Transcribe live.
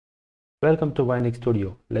Welcome to Vinex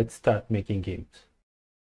Studio. Let's start making games.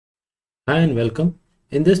 Hi and welcome.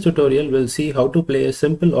 In this tutorial, we'll see how to play a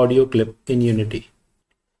simple audio clip in Unity.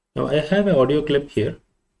 Now I have an audio clip here.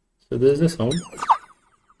 So this is the sound.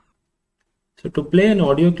 So to play an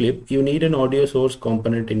audio clip, you need an audio source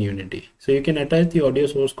component in Unity. So you can attach the audio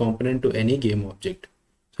source component to any game object.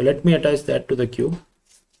 So let me attach that to the cube.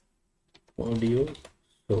 Audio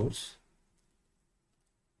source.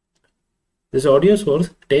 This audio source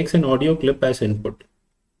takes an audio clip as input.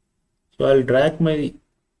 So I'll drag my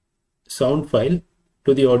sound file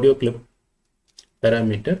to the audio clip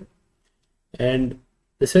parameter, and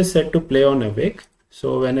this is set to play on awake.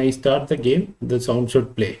 So when I start the game, the sound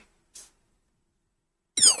should play.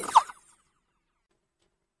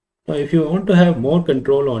 Now if you want to have more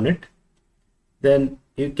control on it, then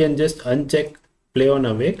you can just uncheck play on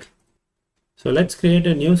awake. So let's create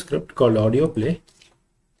a new script called audio play.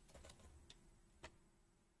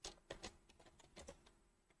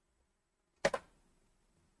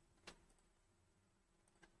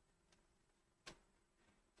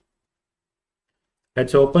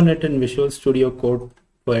 Let's open it in Visual Studio Code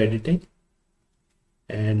for editing.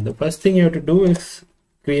 And the first thing you have to do is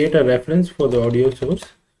create a reference for the audio source.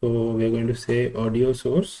 So we're going to say audio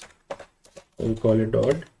source. We'll call it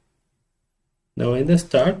odd. Now in the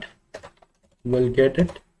start, we'll get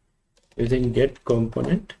it using get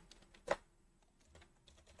component.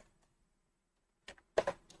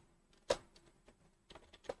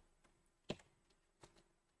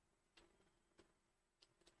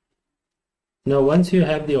 Now once you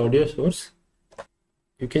have the audio source,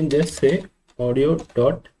 you can just say audio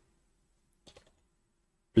dot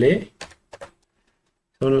play.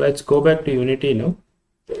 So let's go back to Unity now,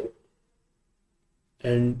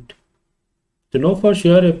 and to know for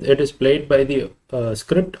sure if it is played by the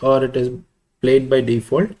script or it is played by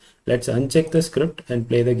default, let's uncheck the script and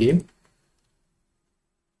play the game.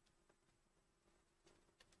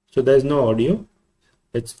 So there's no audio.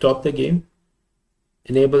 Let's stop the game,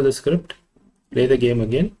 enable the script, play the game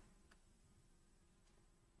again.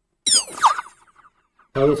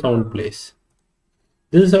 Now the sound plays.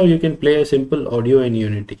 This is how you can play a simple audio in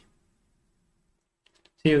Unity.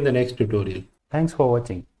 See you in the next tutorial. Thanks for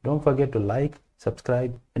watching. Don't forget to like,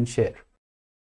 subscribe, and share.